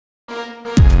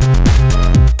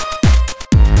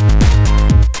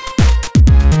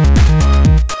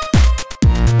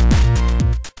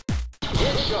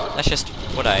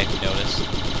what I noticed.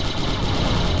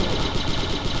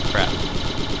 Crap.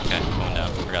 Okay, going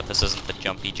down. Forgot this isn't the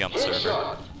jumpy jump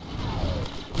server.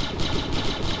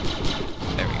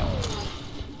 There we go.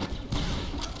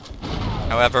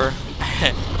 However,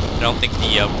 I don't think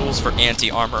the rules for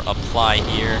anti-armor apply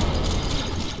here.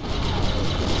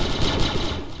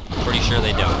 Pretty sure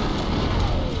they don't.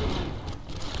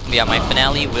 Yeah, my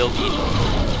finale will be...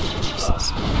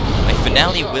 Jesus. My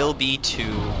finale will be to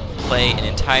play an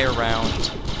entire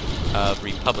round of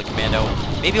Republic Commando.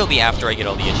 Maybe it'll be after I get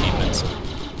all the achievements.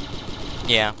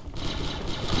 Yeah.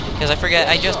 Because I forget,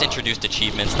 I just introduced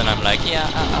achievements, then I'm like, yeah,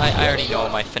 I already know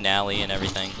my finale and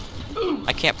everything.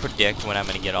 I can't predict when I'm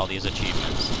going to get all these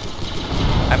achievements.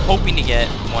 I'm hoping to get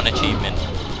one achievement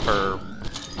per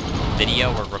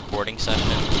video or recording session.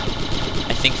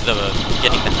 I think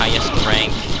getting the highest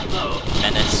rank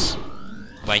Menace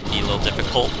might be a little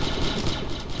difficult.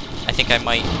 I think I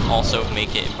might also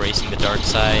make it Embracing the Dark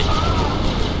Side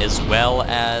as well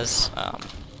as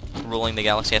Ruling the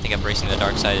Galaxy. I think Embracing the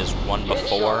Dark Side is one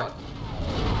before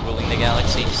Ruling the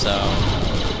Galaxy, so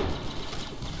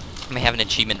I may have an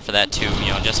achievement for that too, you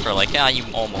know, just for like, you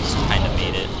almost kind of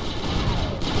made it.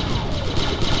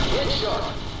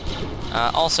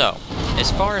 Also,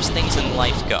 as far as things in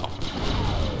life go,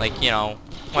 like, you know,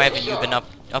 why haven't you been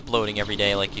uploading every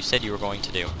day like you said you were going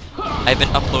to do? I've been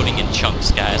uploading in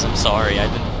chunks, guys. I'm sorry.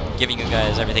 I've been giving you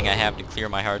guys everything I have to clear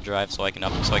my hard drive so I can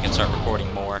start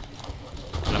recording more.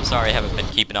 And I'm sorry I haven't been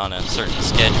keeping on a certain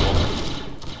schedule,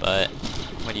 but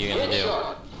what are you gonna do?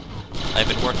 I've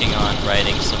been working on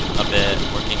writing a bit,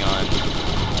 working on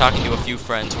talking to a few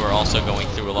friends who are also going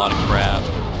through a lot of crap,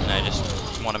 and I just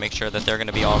want to make sure that they're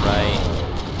gonna be alright.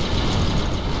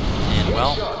 And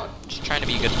well, just trying to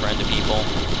be a good friend to people.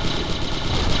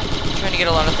 I'm trying to get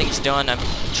a lot of things done. I'm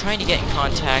trying to get in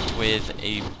contact with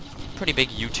a pretty big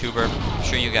YouTuber. I'm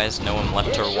sure you guys know him,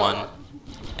 Leptir1.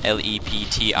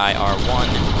 Leptir1.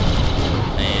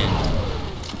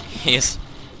 And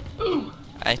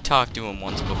I talked to him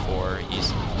once before.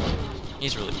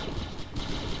 He's really cool.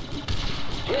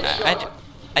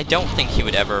 I don't think he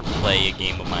would ever play a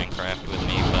game of Minecraft with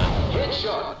me, but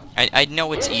I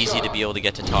know it's easy to be able to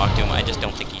get to talk to him. I just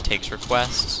don't think he takes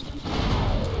requests.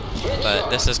 But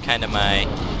this is kind of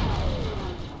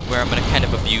where I'm going to kind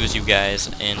of abuse you guys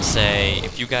and say,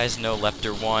 if you guys know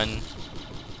Leptir1,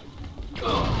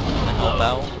 help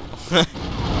out.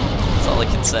 That's all I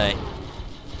can say.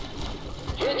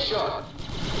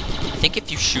 I think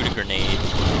if you shoot a grenade,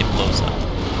 it blows up.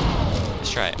 Let's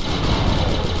try it.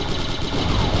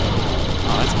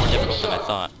 Oh, that's more difficult than I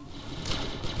thought.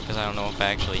 Because I don't know if I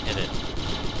actually hit it.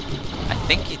 I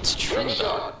think it's true,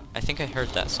 though. I think I heard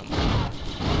that somewhere.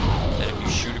 That if you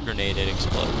shoot a grenade, it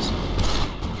explodes.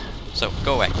 So,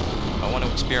 go away. I want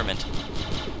to experiment.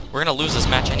 We're going to lose this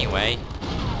match anyway.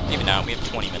 Maybe not. We have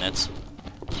 20 minutes.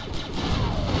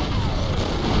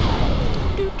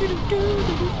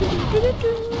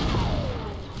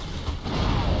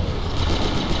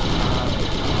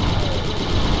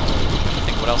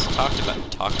 What else I talked about?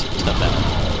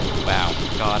 Wow,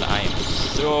 God, I am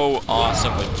so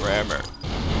awesome with grammar.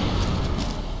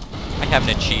 I have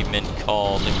an achievement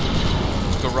called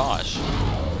Garage,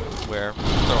 where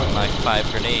I'm throwing my 5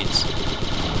 grenades,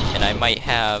 and I might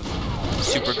have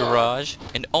Super Garage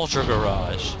and Ultra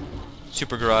Garage.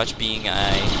 Super Garage being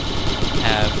I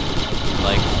have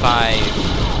like 5.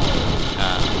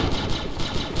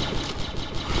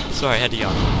 Sorry, I had to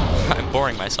yawn. I'm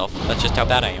boring myself. That's just how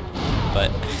bad I am.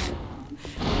 But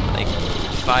like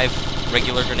 5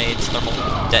 regular grenades, thermal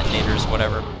detonators,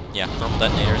 whatever. Yeah, thermal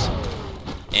detonators,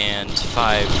 and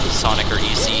 5 sonic or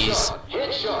ECs,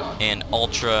 and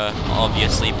Ultra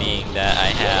obviously being that I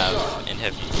have and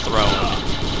have thrown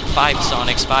 5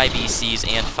 sonics, 5 ECs,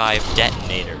 and 5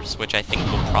 detonators, which I think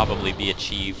will probably be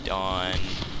achieved on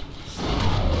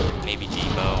maybe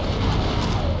Depot,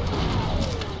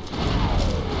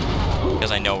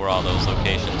 because I know where all those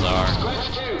locations are.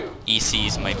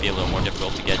 ECs might be a little more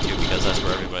difficult to get to because that's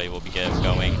where everybody will be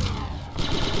going.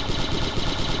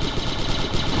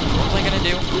 What was I gonna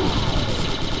do?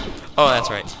 Oh, that's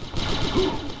right.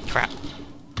 Crap.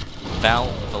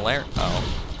 Valravan.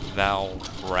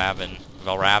 I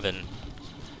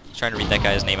was trying to read that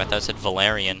guy's name. I thought it said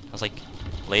Valerian. I was like,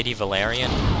 Lady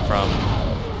Valerian from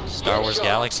Star Wars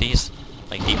Galaxies?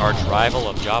 Like the arch rival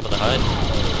of Jabba the Hutt?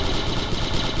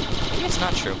 Maybe it's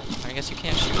not true. I guess you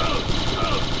can't shoot him.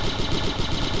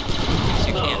 I guess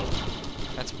you can.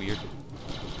 That's weird.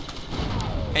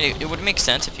 And it would make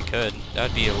sense if you could. That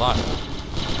would be a lot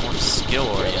more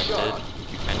skill-oriented,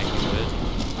 if you kind of could.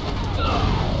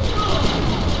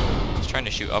 I was trying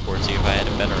to shoot upwards, see if I had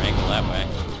a better angle that way.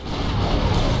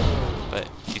 But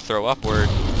if you throw upward...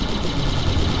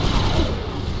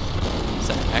 Is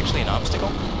that actually an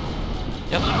obstacle?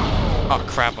 Yep. Oh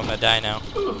crap, I'm gonna die now.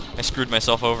 I screwed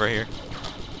myself over here.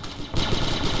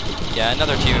 Yeah,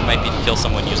 another achievement might be to kill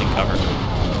someone using cover.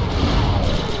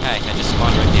 Hey, I just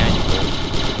spawned right behind you.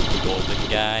 Golden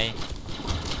guy.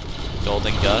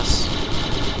 Golden Gus.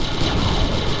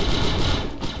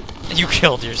 You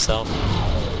killed yourself.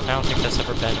 I don't think that's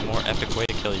ever been a more epic way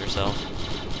to kill yourself.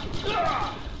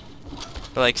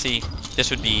 But like, see, this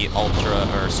would be Ultra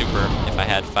or Super if I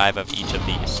had 5 of each of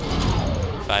these.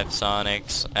 5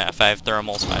 Sonics, 5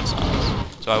 Thermals, 5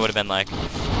 Sonics. So I would have been like...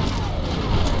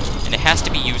 And it has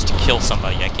to be used to kill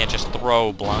somebody. I can't just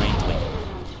throw blindly.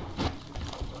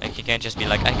 Like, you can't just be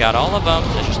like, I got all of them,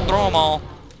 let's just throw them all.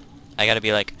 I gotta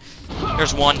be like,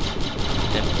 here's one,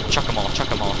 then chuck them all, chuck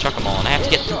them all, chuck them all, and I have to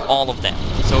get through all of them.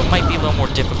 So it might be a little more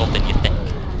difficult than you think.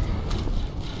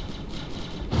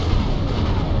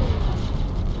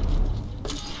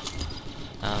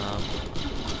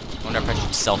 I wonder if I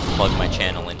should self-plug my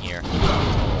channel in here.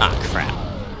 Ah, crap.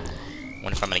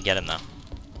 Wonder if I'm gonna get him, though.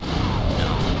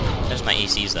 No. There's my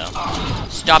ECs, though.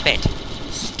 Stop it!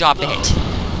 Stop it!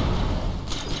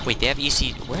 Wait, they have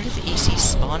EC... Where do the ECs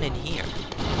spawn in here?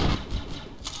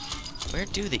 Where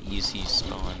do the ECs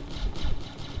spawn?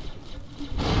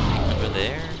 Over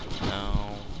there?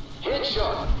 No.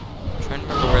 Headshot. I'm trying to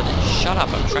remember where the... Shut up!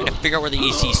 I'm trying to figure out where the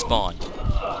ECs spawn.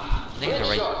 I think they're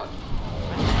right...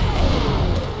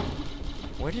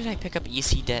 Where did I pick up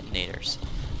EC detonators?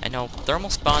 I know thermal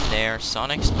spawn there,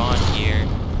 sonic spawn here.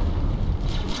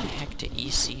 Where the heck do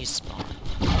ECs spawn?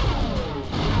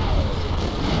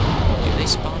 Do they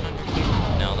spawn under here?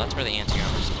 No, that's where the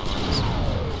anti-armor spawns.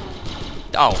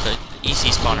 Oh, the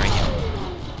EC spawn right here.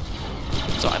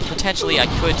 So potentially I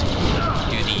could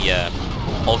do the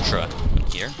Ultra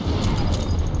here.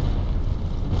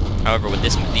 However, with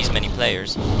these many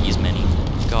players,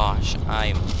 gosh,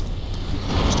 I'm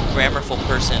the most grammarful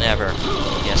person ever.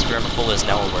 Yes, grammarful is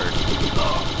now a word.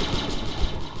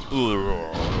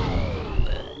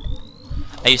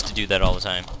 I used to do that all the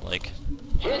time. Like,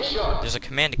 there's a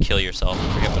command to kill yourself.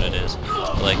 I forget what it is.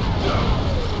 But, like,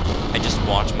 I just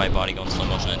watch my body go in slow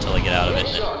motion until I get out of it.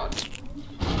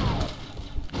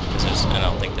 Because I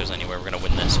don't think there's anywhere we're gonna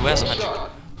win this. Who has 100?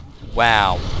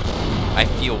 Wow. I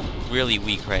feel really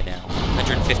weak right now.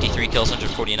 153 kills,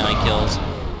 149 kills.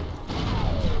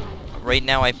 Right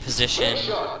now I position...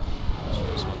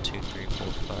 1, 2, 3, 4,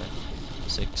 5,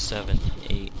 6, 7,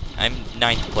 8... I'm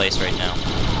 9th place right now.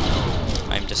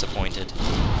 I'm disappointed.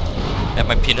 That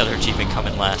might be another achievement come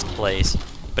in last place.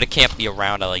 But it can't be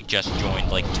around. I like just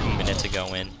joined like 2 minutes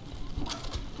ago in.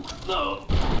 Oh.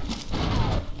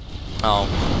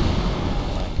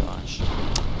 My gosh.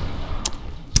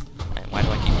 And why do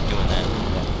I keep doing that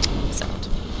sound?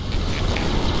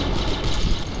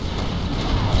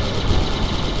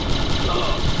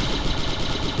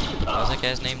 What was that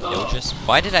guy's name? Nogus?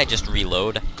 Why did I just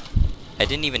reload? I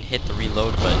didn't even hit the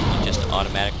reload button, it just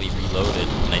automatically reloaded,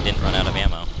 and I didn't run out of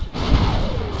ammo.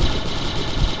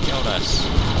 Jonas.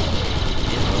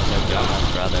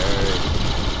 Jonas Brothers.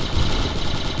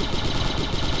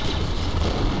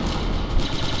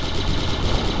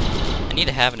 I need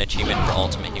to have an achievement for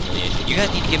Ultimate Humiliation. You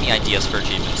guys need to give me ideas for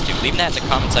achievements too. Leave that in the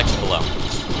comment section below.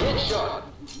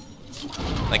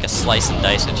 Like a slice and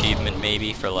dice achievement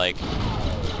maybe for like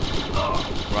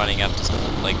running up to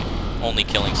like only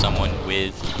killing someone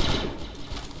with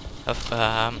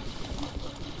a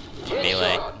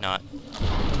melee, not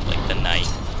like the knife.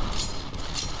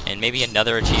 And maybe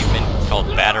another achievement called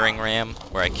Battering Ram,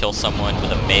 where I kill someone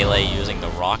with a melee using the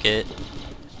rocket.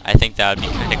 I think that would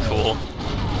be kind of cool.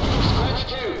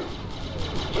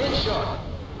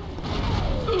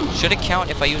 Should it count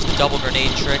if I use the double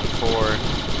grenade trick for,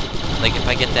 like, if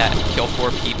I get that kill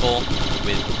 4 people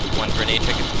with 1 grenade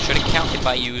trick? Should it count if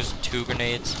I use 2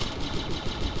 grenades?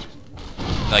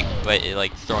 Like, but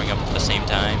like throwing up at the same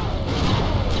time?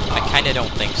 I kinda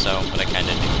don't think so, but I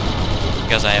kinda do.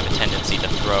 Because I have a tendency to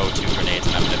throw 2 grenades,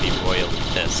 and I'm gonna be royally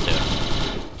pissed if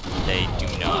they do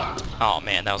not. Oh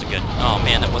man, that was a good... Oh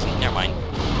man, that wasn't... Never mind.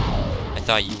 I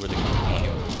thought you were the one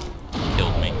who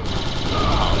killed me.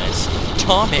 Thomas.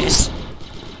 Thomas!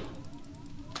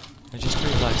 I just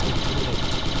realized it's too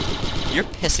late. You're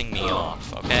pissing me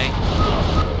off, okay?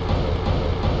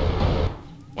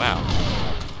 Wow.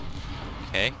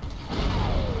 Okay.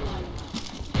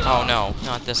 Oh no,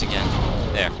 not this again.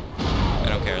 There. I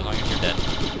don't care as long as you're dead.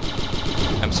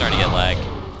 I'm starting to get lag.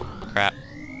 Crap.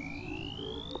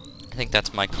 I think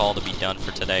that's my call to be done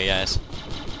for today, guys.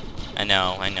 I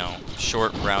know.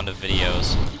 Short round of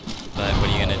videos. But what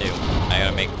are you gonna do? I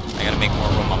gotta make more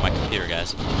room on my computer,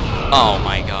 guys. Oh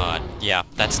my god. Yeah,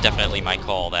 that's definitely my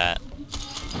call, that.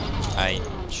 I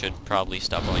should probably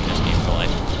stop playing this game for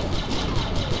life.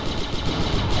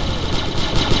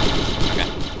 Okay.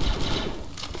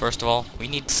 First of all, we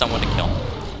need someone to kill.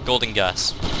 Golden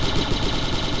Gus.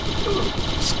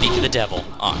 Speak of the devil.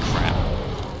 Aw,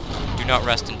 crap. Do not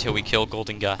rest until we kill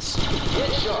Golden Gus.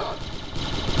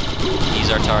 He's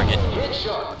our target.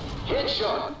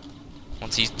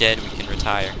 Once he's dead, we can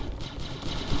retire.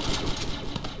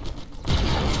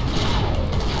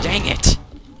 Dang it!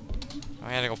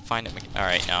 I gotta go find him.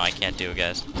 Alright, no, I can't do it,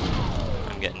 guys.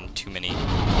 I'm getting too many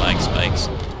lag spikes.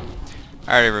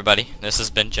 Alright, everybody. This has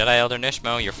been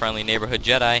JediElderNishmo, your friendly neighborhood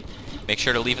Jedi. Make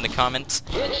sure to leave in the comments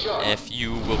if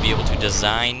you will be able to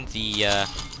design the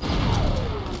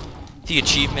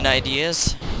achievement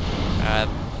ideas.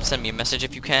 Send me a message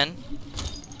if you can.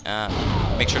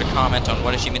 Make sure to comment on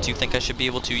what achievements you think I should be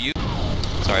able to use.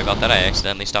 Sorry about that, I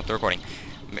accidentally stopped the recording.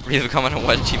 Leave a comment on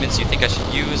what achievements you think I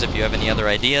should use if you have any other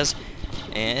ideas.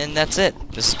 And that's it.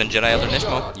 This has been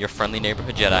JediElderNishmo, your friendly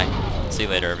neighborhood Jedi. See you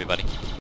later, everybody.